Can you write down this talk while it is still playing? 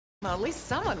Well, at least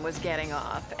someone was getting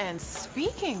off. And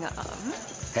speaking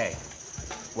of... Hey,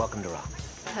 welcome to Raw.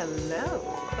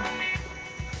 Hello.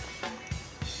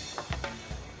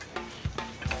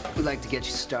 We'd like to get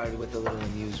you started with a little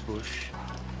amuse-bouche.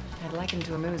 I'd like him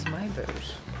to amuse my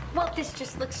booze. Well, this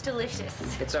just looks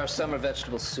delicious. It's our summer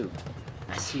vegetable soup.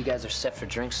 I see you guys are set for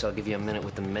drinks, so I'll give you a minute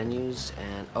with the menus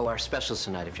and, our specials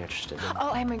tonight if you're interested. Oh,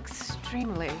 I'm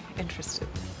extremely interested.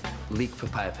 Leek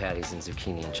papaya patties and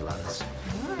zucchini enchiladas.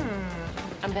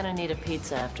 I'm gonna need a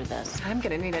pizza after this. I'm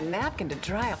gonna need a napkin to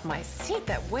dry off my seat.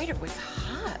 That waiter was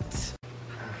hot.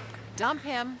 Dump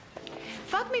him.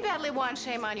 Fuck me badly once,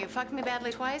 shame on you. Fuck me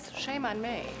badly twice, shame on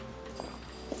me.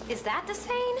 Is that the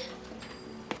saying?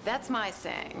 That's my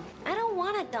saying. I don't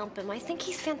want to dump him. I think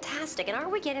he's fantastic. And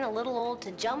aren't we getting a little old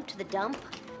to jump to the dump?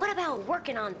 What about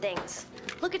working on things?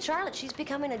 Look at Charlotte. She's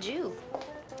becoming a Jew.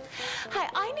 Hi,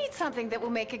 I need something that will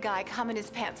make a guy come in his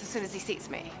pants as soon as he sees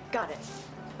me. Got it.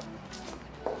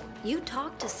 You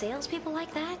talk to salespeople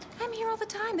like that? I'm here all the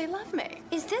time. They love me.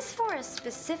 Is this for a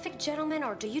specific gentleman,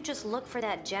 or do you just look for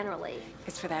that generally?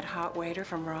 It's for that hot waiter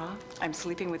from Raw. I'm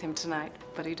sleeping with him tonight,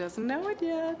 but he doesn't know it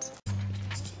yet.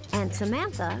 And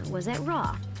Samantha was at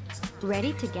Raw,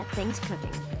 ready to get things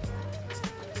cooking.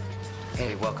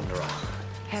 Hey, welcome to Raw.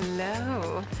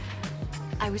 Hello.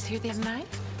 I was here the other night.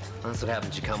 Well, that's what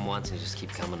happens. You come once and you just keep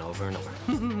coming over and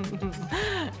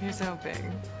over. Here's hoping.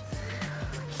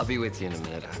 I'll be with you in a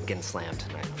minute. I'm getting slammed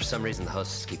tonight. For some reason, the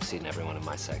hostess keeps seating everyone in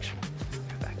my section.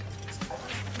 Get back.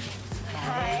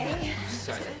 Hi.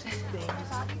 Sorry.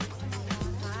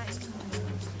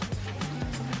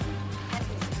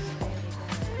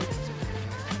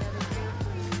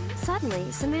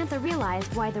 Suddenly, Samantha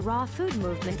realized why the raw food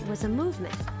movement was a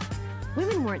movement.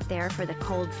 Women weren't there for the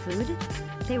cold food.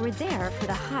 They were there for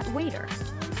the hot waiter.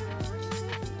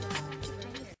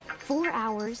 4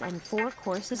 hours and 4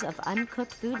 courses of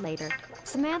uncooked food later,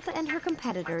 Samantha and her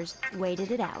competitors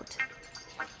waited it out.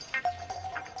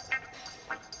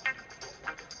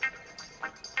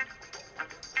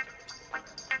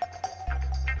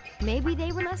 Maybe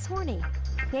they were less horny.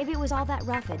 Maybe it was all that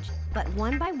roughage. But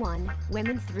one by one,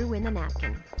 women threw in the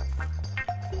napkin.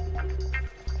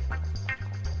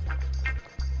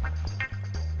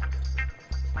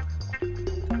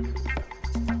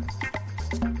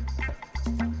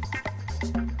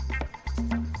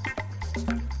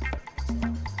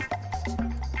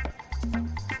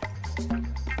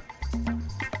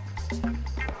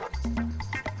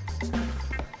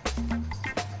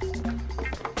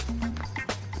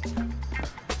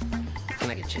 Can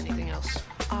I get you anything else?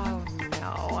 Oh,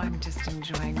 no. I'm just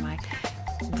enjoying my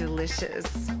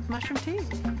delicious mushroom tea.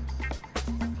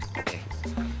 Okay.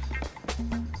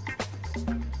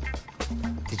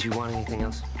 Did you want anything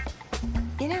else?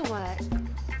 You know what?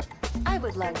 I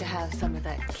would like to have some of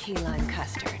that key lime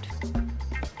custard.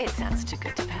 It sounds too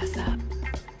good to pass up.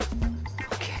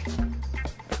 Okay.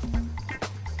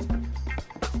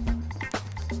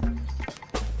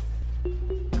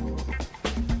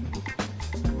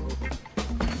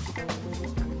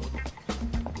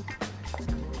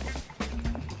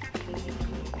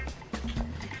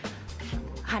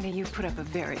 Honey, you put up a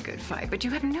very good fight, but you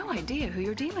have no idea who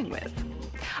you're dealing with.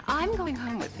 I'm going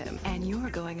home with him, and you're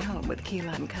going home with key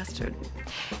lime custard.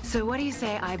 So what do you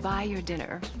say I buy your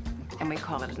dinner, and we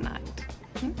call it a night?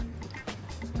 Hmm?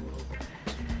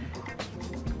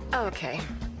 Okay.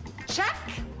 Check!